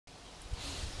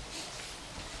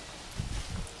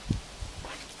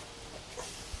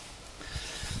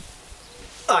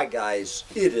Hi guys,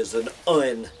 it is an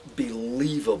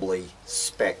unbelievably,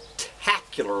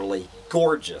 spectacularly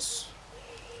gorgeous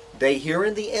day here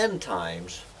in the end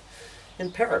times in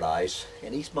paradise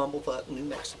in East Bumblefuck, New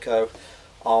Mexico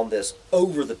on this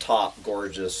over-the-top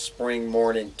gorgeous spring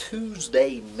morning,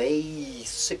 Tuesday, May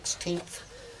 16th,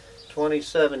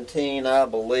 2017, I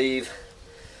believe.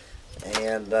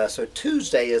 And so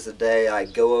Tuesday is the day I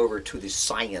go over to the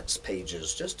science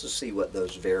pages just to see what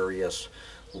those various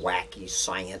wacky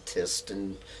scientists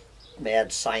and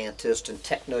mad scientists and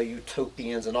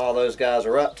techno-utopians and all those guys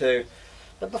are up to.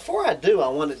 But before I do, I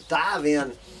want to dive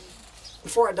in.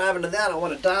 Before I dive into that, I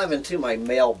want to dive into my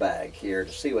mailbag here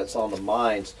to see what's on the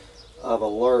minds of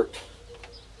alert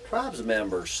tribes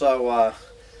members. So, I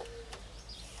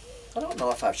don't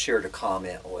know if I've shared a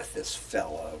comment with this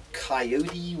fellow.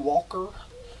 Coyotee Water,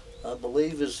 I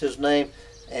believe is his name.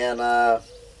 And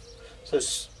so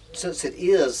since it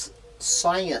is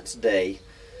Science Day,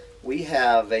 we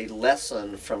have a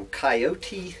lesson from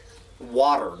Coyotee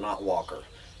Water, not Walker.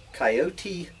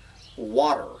 Coyotee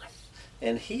Water.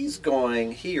 And he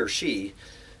or she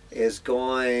is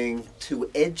going to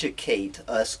educate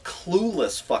us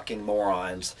clueless fucking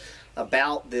morons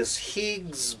about this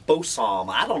Higgs Bosom.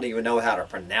 I don't even know how to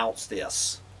pronounce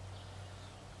this.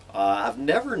 I've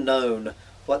never known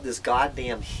what this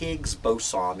goddamn Higgs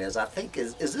Bosom is. I think,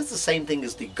 is this the same thing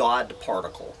as the God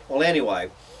particle? Well,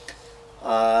 anyway,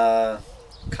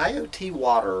 Coyotee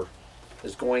Water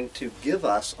is going to give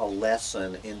us a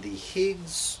lesson in the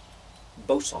Higgs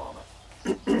Bosom.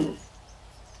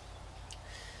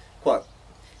 Quote,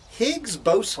 Higgs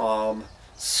Bosom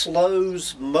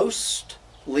slows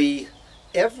mostly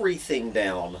everything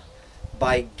down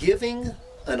by giving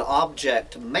an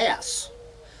object mass.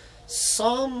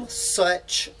 Some,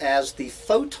 such as the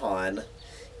photon,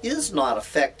 is not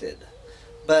affected,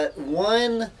 but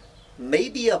when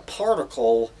maybe a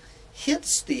particle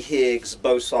hits the Higgs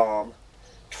boson,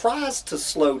 tries to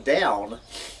slow down,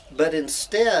 but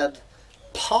instead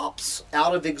pops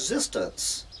out of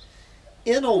existence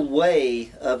in a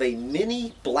way of a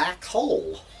mini black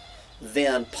hole,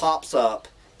 then pops up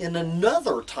in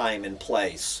another time and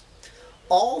place.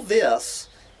 All this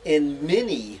in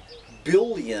many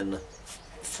billion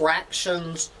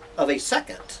fractions of a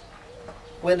second.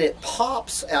 When it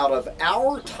pops out of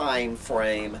our time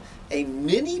frame, a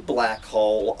mini black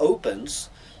hole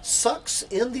opens, sucks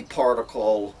in the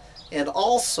particle, and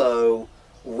also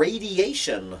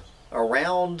radiation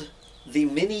around the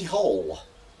mini hole.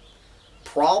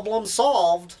 Problem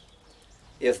solved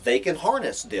if they can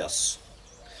harness this.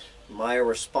 My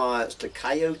response to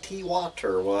Coyotee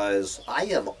Water was, I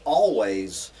have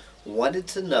always wanted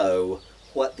to know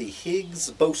what the Higgs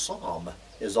Bosom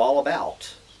is all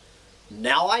about.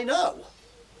 Now I know.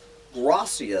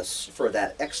 Gracias for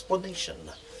that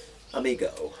explanation,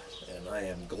 amigo. And I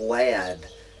am glad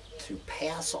to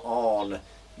pass on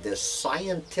this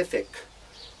scientific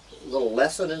little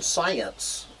lesson in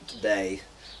science today.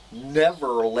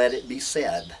 Never let it be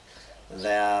said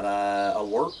that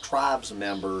alert tribes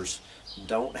members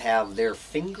don't have their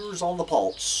fingers on the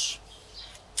pulse.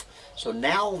 So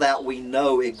now that we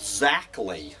know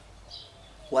exactly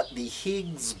what the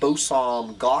Higgs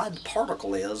Boson God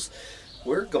particle is,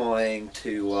 we're going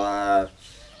to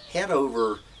head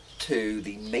over to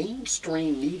the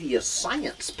mainstream media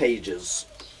science pages,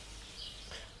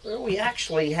 where we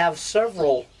actually have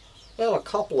several, well, a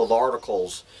couple of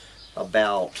articles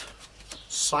about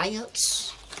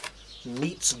science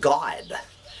meets God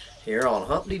here on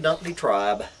Humpty Dumpty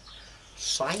Tribe.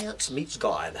 Science meets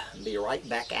God. I'll be right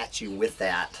back at you with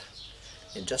that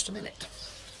in just a minute.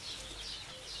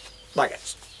 Bye,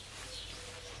 guys.